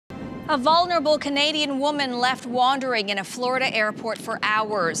A vulnerable Canadian woman left wandering in a Florida airport for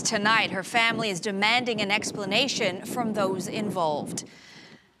hours. Tonight, her family is demanding an explanation from those involved.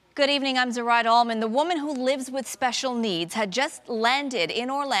 Good evening, I'm Zoraida Allman. The woman who lives with special needs had just landed in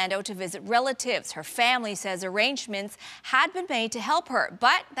Orlando to visit relatives. Her family says arrangements had been made to help her,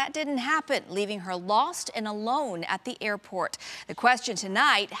 but that didn't happen, leaving her lost and alone at the airport. The question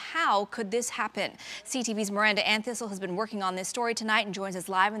tonight, how could this happen? CTV's Miranda Anthistle has been working on this story tonight and joins us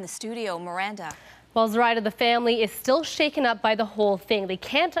live in the studio. Miranda. Well, Zoraida, the family is still shaken up by the whole thing. They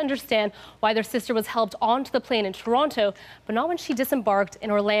can't understand why their sister was helped onto the plane in Toronto, but not when she disembarked in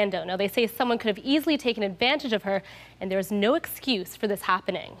Orlando. Now, they say someone could have easily taken advantage of her, and there's no excuse for this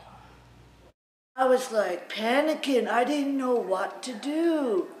happening. I was like panicking. I didn't know what to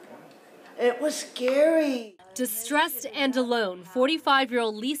do. It was scary. Distressed and alone,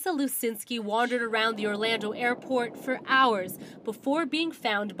 45-year-old Lisa Lusinski wandered around the Orlando airport for hours before being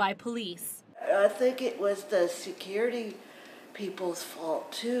found by police. I think it was the security people's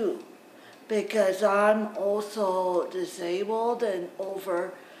fault too, because I'm also disabled and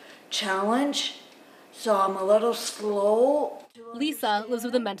over challenged, so I'm a little slow. Lisa lives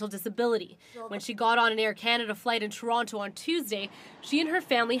with a mental disability. When she got on an Air Canada flight in Toronto on Tuesday, she and her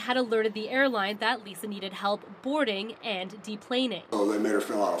family had alerted the airline that Lisa needed help boarding and deplaning. So they made her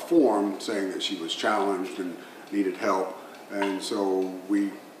fill out a form saying that she was challenged and needed help, and so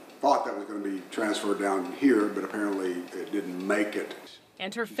we thought that was going to be transferred down here, but apparently it didn't make it.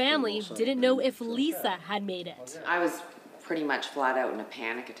 And her family didn't know if Lisa had made it. I was pretty much flat out in a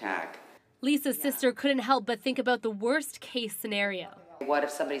panic attack. Lisa's sister couldn't help but think about the worst case scenario. What if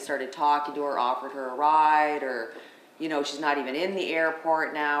somebody started talking to her, offered her a ride, or, you know, she's not even in the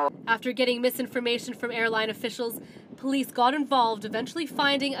airport now? After getting misinformation from airline officials, police got involved, eventually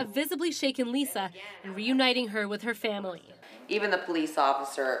finding a visibly shaken Lisa and reuniting her with her family. Even the police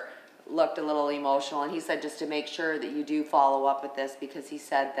officer looked a little emotional, and he said just to make sure that you do follow up with this, because he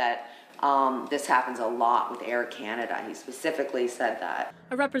said that this happens a lot with Air Canada. He specifically said that.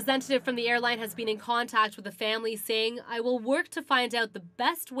 A representative from the airline has been in contact with the family saying, "I will work to find out the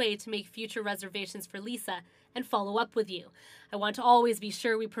best way to make future reservations for Lisa and follow up with you. I want to always be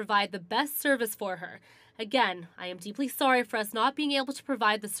sure we provide the best service for her. Again, I am deeply sorry for us not being able to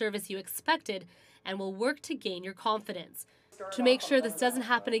provide the service you expected, and will work to gain your confidence to make sure this doesn't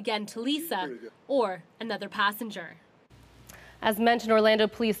happen again to Lisa or another passenger." As mentioned, Orlando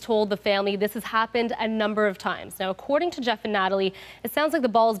police told the family this has happened a number of times. Now, according to Jeff and Natalie, it sounds like the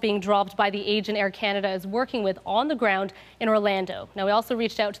ball is being dropped by the agent Air Canada is working with on the ground in Orlando. Now, we also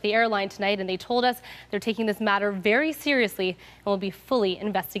reached out to the airline tonight, and they told us they're taking this matter very seriously and will be fully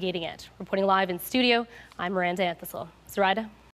investigating it. Reporting live in studio, I'm Miranda Anthistle. Zoraida.